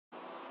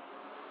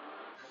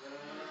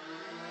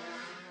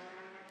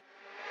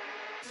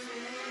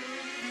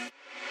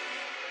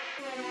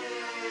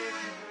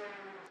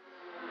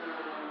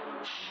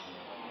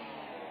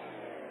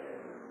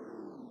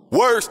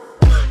worst.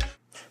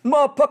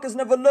 Motherfuckers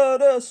never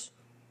loved us.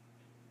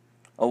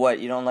 Oh, what?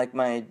 You don't like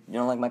my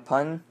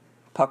pun?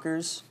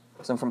 Puckers?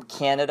 Because I'm from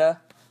Canada.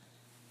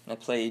 And I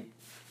played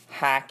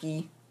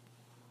hacky.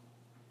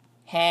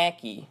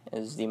 Hacky,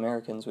 as the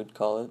Americans would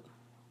call it.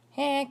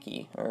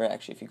 Hacky. Or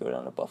actually, if you go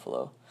down to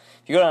Buffalo.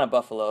 If you go down to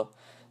Buffalo,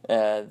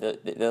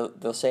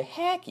 they'll say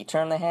hacky.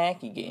 Turn the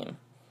hacky game.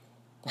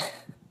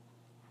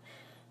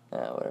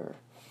 Whatever.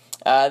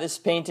 This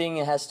painting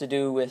has to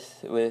do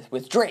with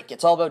Drake.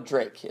 It's all about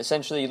Drake.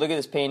 Essentially, you look at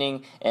this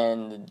painting,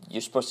 and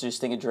you're supposed to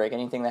just think of Drake.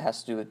 Anything that has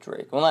to do with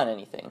Drake. Well, not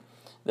anything.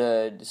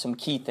 Some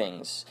key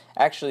things.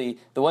 Actually,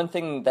 the one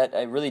thing that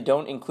I really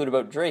don't include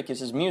about Drake is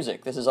his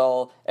music. This is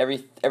all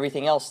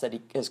everything else that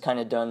he has kind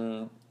of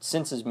done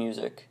since his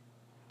music.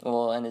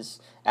 Well, and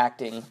his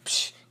acting.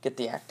 Psh, get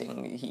the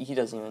acting. He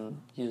doesn't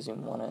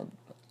even want to.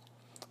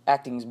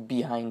 Acting's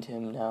behind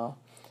him now.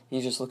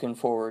 He's just looking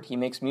forward. He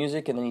makes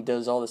music and then he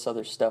does all this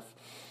other stuff.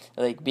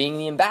 Like being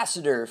the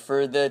ambassador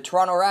for the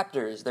Toronto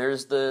Raptors.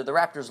 There's the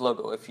Raptors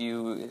logo. If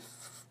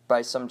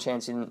by some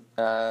chance you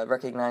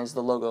recognize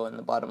the logo in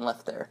the bottom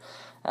left there.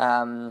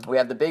 We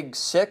have the big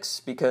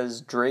 6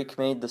 because Drake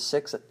made the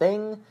 6 a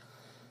thing.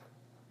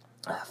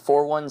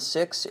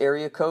 416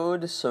 area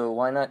code, so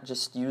why not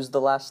just use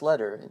the last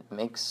letter? It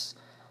makes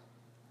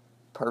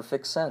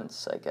perfect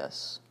sense, I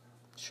guess.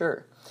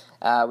 Sure.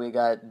 We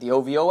got the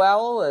OVO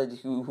owl.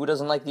 Who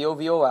doesn't like the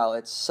OVO owl?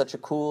 It's such a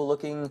cool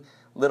looking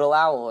little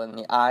owl, and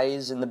the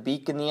eyes and the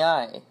beak in the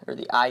eye, or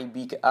the eye,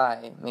 beak,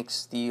 eye,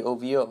 makes the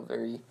OVO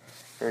very,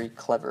 very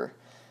clever.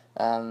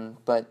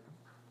 But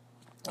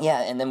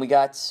yeah, and then we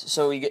got,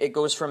 so it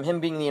goes from him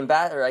being the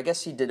ambassador. I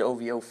guess he did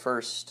OVO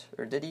first,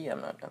 or did he?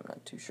 I'm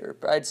not too sure,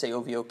 but I'd say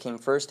OVO came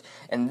first,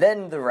 and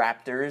then the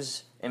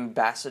Raptors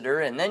ambassador,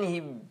 and then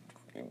he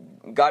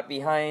got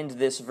behind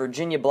this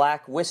Virginia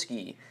Black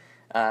whiskey.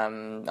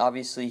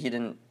 Obviously, he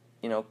didn't,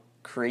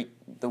 create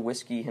the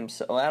whiskey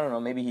himself. Well, I don't know.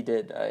 Maybe he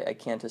did. I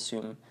can't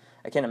assume.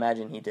 I can't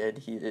imagine he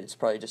did. It's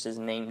probably just his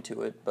name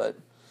to it. But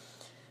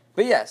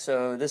yeah.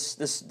 So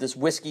this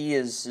whiskey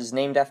is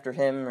named after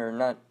him, or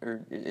not?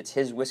 Or it's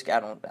his whiskey. I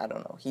don't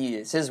know.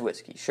 It's his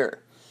whiskey.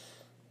 Sure.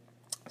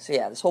 So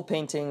yeah, this whole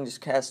painting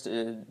just has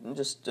to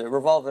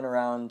revolving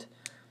around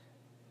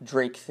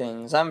Drake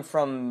things. I'm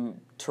from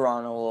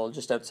Toronto, well,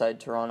 just outside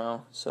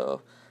Toronto.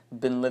 So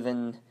been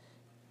living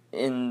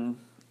in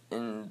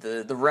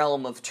the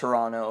realm of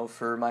Toronto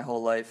for my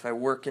whole life. I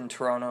work in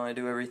Toronto. I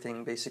do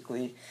everything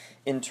basically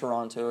in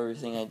Toronto.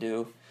 Everything I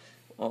do.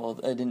 Well,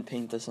 I didn't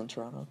paint this in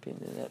Toronto. I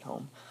painted it at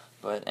home.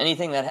 But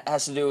anything that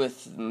has to do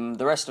with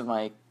the rest of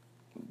my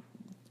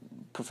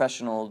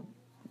professional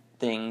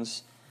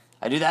things,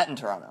 I do that in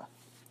Toronto.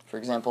 For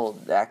example,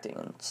 acting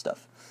and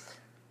stuff.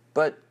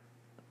 But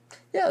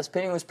yeah, this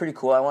painting was pretty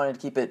cool. I wanted to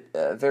keep it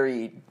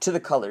very to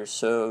the colors.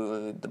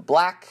 So the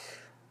black,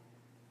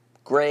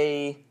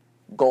 gray,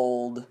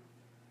 gold,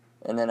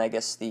 and then I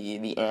guess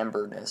the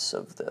amberness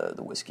of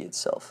the whiskey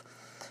itself.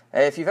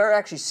 If you've ever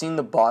actually seen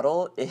the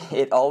bottle,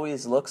 it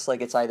always looks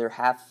like it's either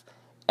half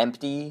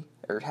empty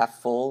or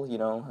half full,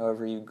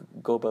 however you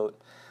go about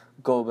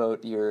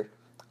your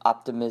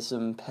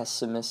pessimism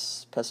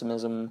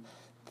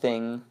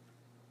thing.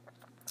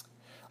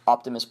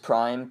 Optimus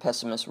Prime,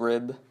 Pessimist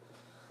Rib.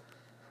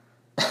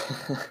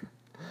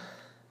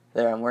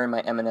 There, I'm wearing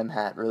my Eminem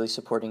hat, really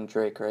supporting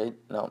Drake, right?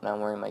 No, now I'm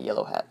wearing my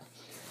yellow hat.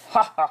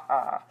 Ha ha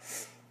ha!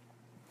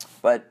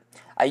 But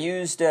I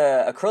used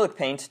acrylic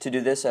paint to do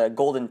this,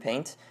 golden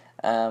paint.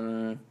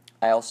 I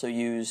also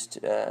used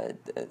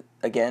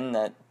again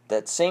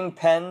that same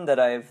pen that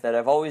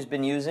I've always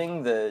been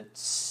using, the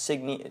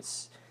Signo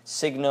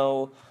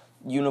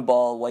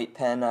Uniball white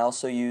pen. I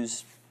also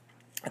used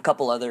a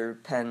couple other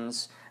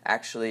pens,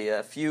 actually.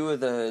 A few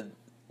of the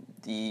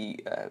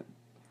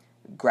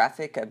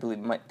graphic, I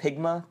believe,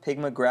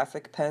 Pigma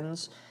graphic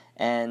pens,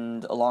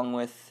 and along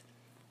with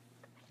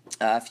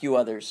a few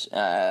others.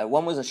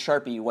 One was a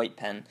Sharpie white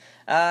pen.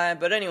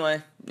 But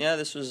anyway, yeah,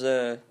 this was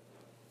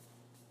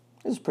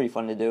pretty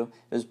fun to do.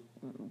 It was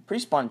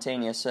pretty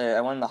spontaneous. I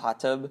went in the hot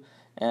tub,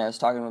 and I was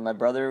talking with my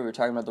brother. We were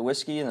talking about the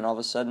whiskey, and then all of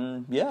a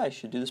sudden, yeah, I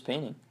should do this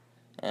painting.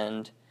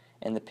 And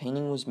the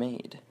painting was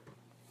made.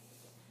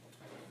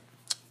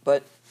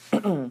 But,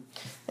 yeah,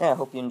 I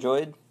hope you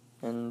enjoyed,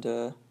 and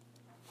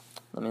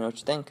let me know what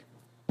you think.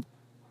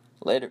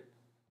 Later.